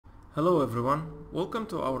Hello everyone, welcome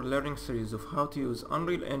to our learning series of how to use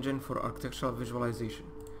Unreal Engine for architectural visualization.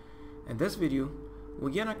 In this video,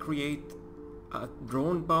 we're gonna create a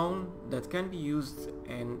drone bound that can be used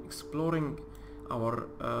in exploring our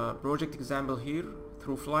project example here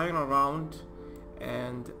through flying around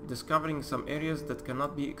and discovering some areas that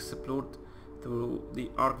cannot be explored through the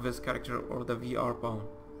Arch-viz character or the VR bound.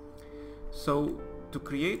 So to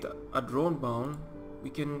create a drone bound, we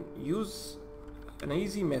can use an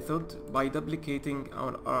easy method by duplicating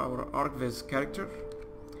our Arch-viz character,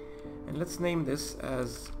 and let's name this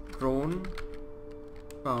as drone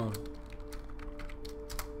bound.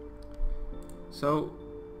 So,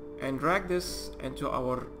 and drag this into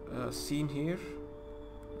our scene here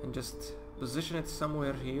and just position it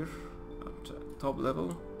somewhere here at top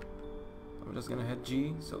level. I'm just gonna hit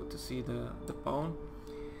G so to see the bound.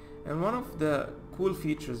 And one of the cool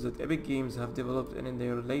features that Epic Games have developed in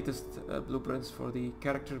their latest blueprints for the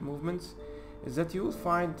character movements is that you will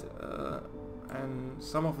find and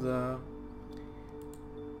some of the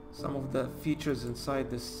features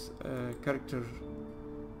inside this character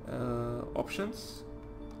options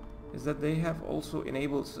is that they have also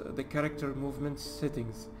enabled the character movement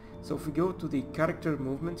settings. So if we go to the character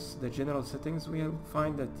movements, the general settings, we will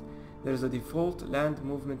find that there is a default land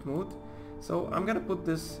movement mode. So I'm gonna put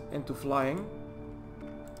this into flying,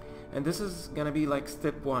 and this is gonna be like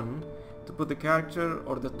step one to put the character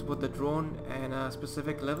or to put the drone in a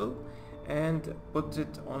specific level and put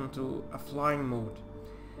it onto a flying mode.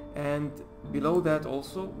 And below that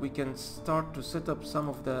also we can start to set up some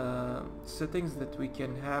of the settings that we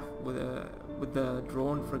can have with the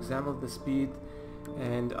drone, for example the speed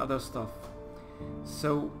and other stuff.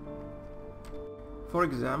 So for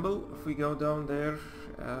example, if we go down there,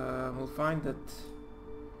 we'll find that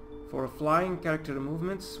for flying character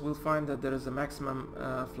movements, we'll find that there is a maximum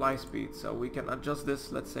fly speed. So we can adjust this.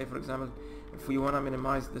 Let's say, for example, if we want to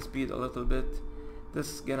minimize the speed a little bit,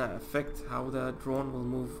 this is gonna affect how the drone will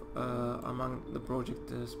move among the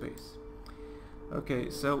project space. Okay,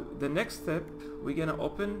 so the next step, we're gonna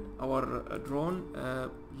open our drone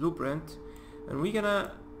blueprint, and we're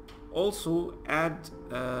gonna also add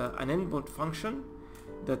an input function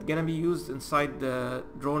that's gonna be used inside the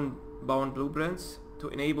drone bound blueprints to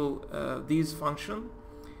enable these functions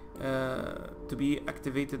to be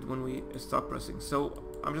activated when we start pressing. So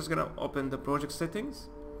I'm just gonna open the project settings,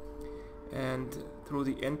 and through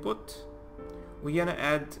the input we're gonna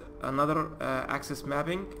add another axis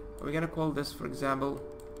mapping. We're gonna call this, for example,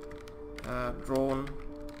 drone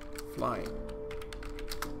flying.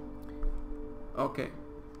 Okay.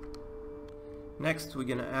 Next, we're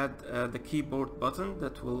gonna add the keyboard button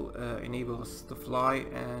that will enable us to fly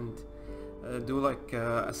and do like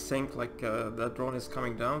a sync, like the drone is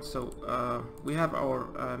coming down. So we have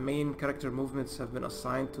our main character movements have been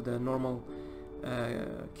assigned to the normal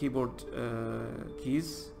keyboard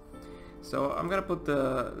keys. So I'm gonna put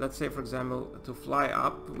the, let's say for example, to fly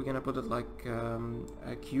up, we're gonna put it like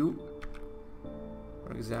a Q,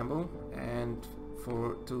 for example, and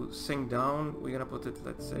to sink down, we're gonna put it,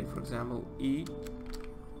 let's say for example, E.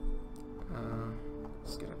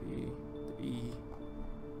 It's gonna be the E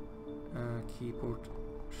keyboard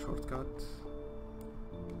shortcut.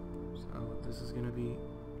 So this is gonna be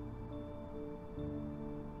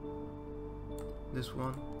this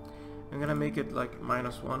one. I'm gonna make it like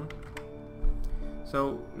 -1.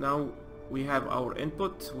 So now we have our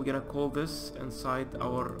input. We're gonna call this inside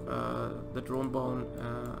our the drone bound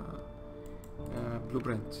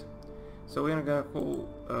blueprint. So we're gonna call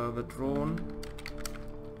the drone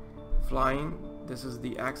flying. This is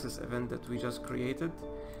the axis event that we just created,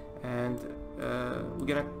 and we're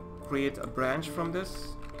gonna create a branch from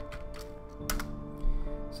this.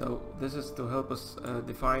 So this is to help us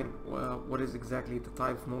define what is exactly the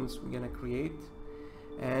type of movements we're gonna create,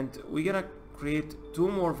 and we're gonna create two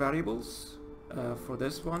more variables for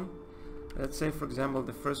this one. Let's say for example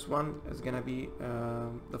the first one is gonna be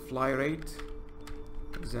the fly rate,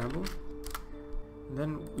 for example. And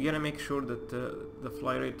then we're gonna make sure that the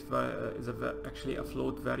fly rate is actually a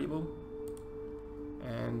float variable,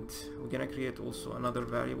 and we're gonna create also another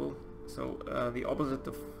variable. So the opposite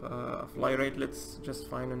of fly rate, let's just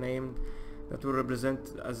find a name that will represent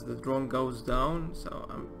as the drone goes down. So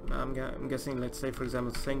I'm guessing, let's say for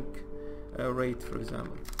example sink rate, for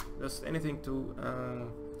example. Just anything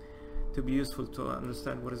to be useful to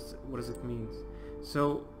understand what does it mean.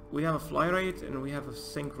 So we have a fly rate and we have a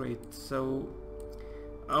sink rate. So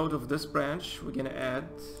out of this branch we're gonna add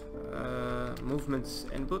movements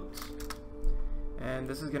input, and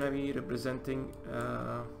this is gonna be representing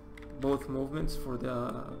both movements for the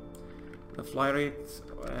the fly rate,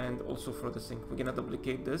 and also for the sync. We're gonna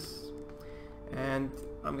duplicate this, and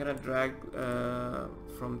I'm gonna drag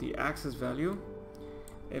from the axis value,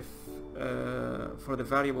 if for the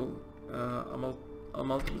variable a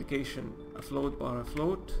multiplication, a float bar a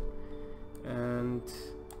float, and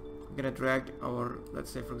I'm gonna drag our, let's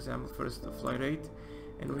say for example first a fly rate,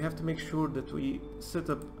 and we have to make sure that we set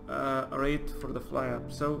up a rate for the fly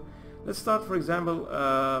up. So let's start for example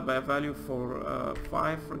by a value for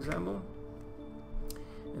 5 for example,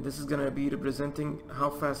 and this is gonna be representing how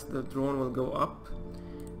fast the drone will go up.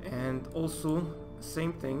 And also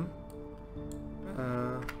same thing,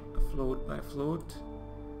 a float by float,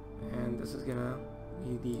 and this is gonna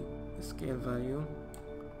be the scale value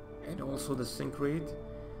and also the sync rate.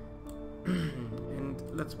 And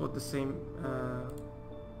let's put the same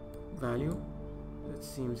value that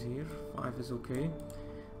seems here. 5 is okay.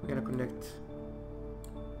 We're gonna connect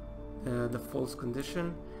the false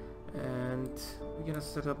condition, and we're gonna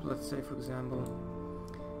set up, let's say for example,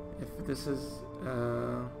 if this is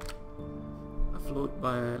a float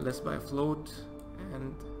by less by a float,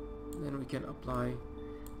 and then we can apply,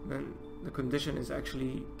 then the condition is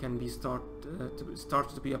actually can be start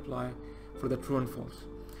to be applied for the true and false.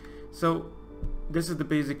 So this is the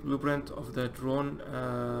basic blueprint of the drone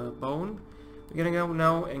bone. We're gonna go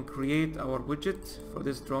now and create our widget for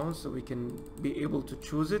this drone, so we can be able to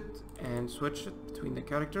choose it and switch it between the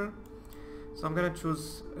character. So I'm gonna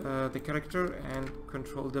choose the character and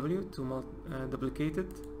Control W to duplicate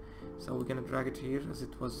it. So we're gonna drag it here as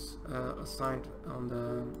it was assigned on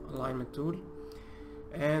the alignment tool.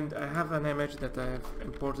 And I have an image that I have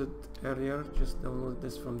imported earlier, just download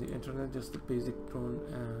this from the internet, just the basic drone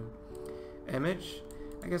image.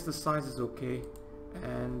 I guess the size is okay,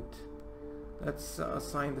 and let's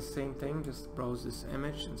assign the same thing. Just browse this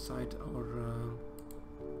image inside our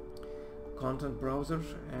content browser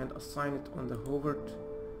and assign it on the hovered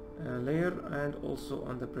layer and also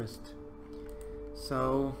on the breast.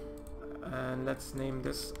 So and let's name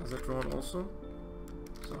this as a drone also,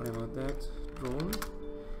 sorry about that, drone.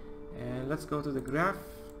 And let's go to the graph,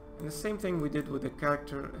 and the same thing we did with the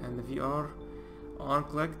character and the VR. On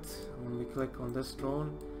clicked, when we click on this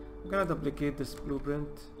drone, I'm gonna duplicate this blueprint,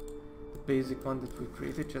 the basic one that we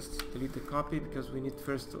created. Just delete the copy because we need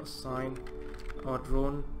first to assign our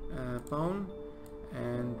drone bone.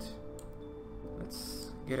 And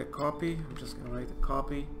let's get a copy. I'm just gonna write a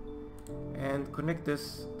copy and connect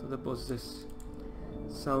this to the both this.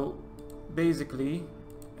 So basically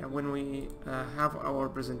when we have our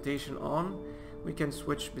presentation on, we can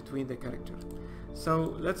switch between the character.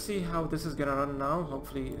 So let's see how this is gonna run now.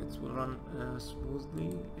 Hopefully it will run smoothly.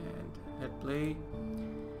 And hit play,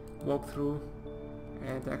 walk through,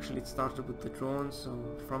 and actually it started with the drone, so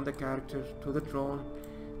from the character to the drone.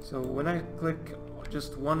 So when I click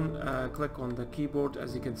just one click on the keyboard,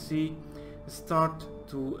 as you can see, start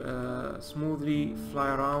to smoothly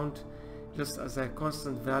fly around, just as a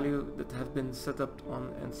constant value that has been set up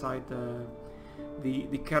on inside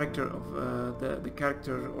the character of the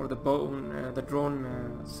character or the bone, the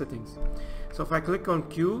drone settings. So if I click on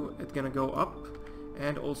Q, it's gonna go up,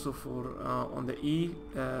 and also for on the E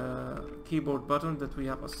keyboard button that we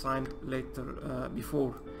have assigned later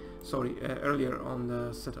earlier on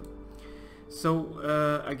the setup.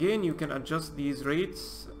 So again, you can adjust these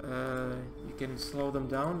rates. You can slow them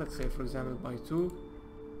down, let's say for example by 2,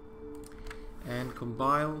 and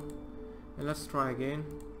compile, and let's try again.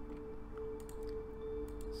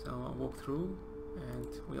 So I'll walk through, and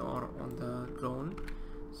we are on the drone.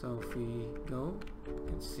 So if we go, you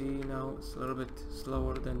can see now it's a little bit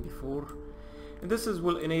slower than before, and this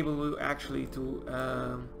will enable you actually to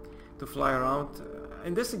fly around.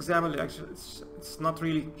 In this example, actually it's not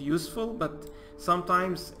really useful, but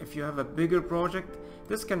sometimes if you have a bigger project,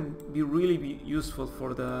 this can be really useful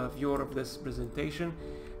for the viewer of this presentation,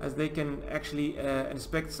 as they can actually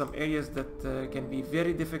inspect some areas that can be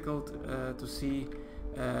very difficult to see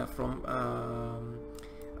from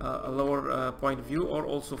a lower point of view, or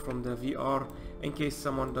also from the VR, in case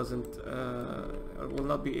someone doesn't will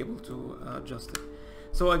not be able to adjust it.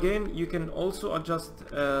 So again, you can also adjust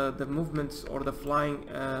the movements or the flying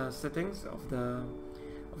settings of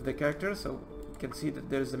the character. So you can see that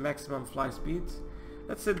there is a maximum fly speed.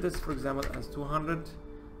 Let's set this for example as 200.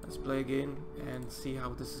 Let's play again and see how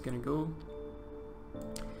this is gonna go.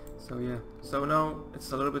 So yeah, so now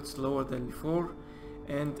it's a little bit slower than before,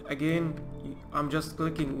 and again I'm just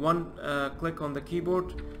clicking one click on the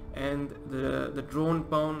keyboard, and the drone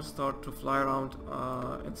bone start to fly around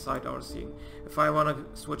inside our scene. If I want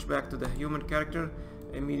to switch back to the human character,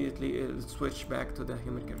 immediately it'll switch back to the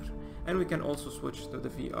human character, and we can also switch to the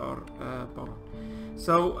VR bone.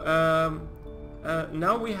 So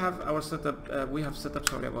now we have our setup. We have set up.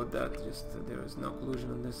 Sorry about that. Just there is no collision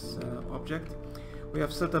on this object. We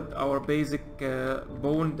have set up our basic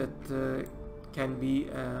bone that can be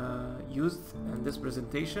used in this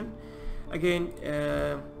presentation. Again,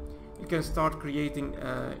 you can start creating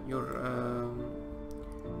your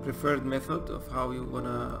preferred method of how you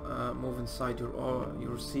wanna move inside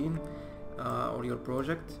your scene or your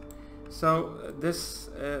project. So this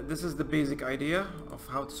is the basic idea of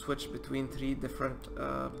how to switch between 3 different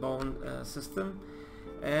bone system,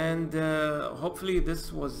 and hopefully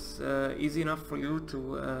this was easy enough for you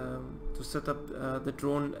to set up the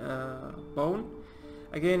drone bone.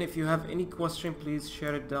 Again, if you have any question, please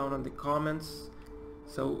share it down in the comments.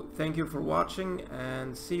 So thank you for watching,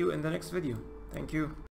 and see you in the next video. Thank you.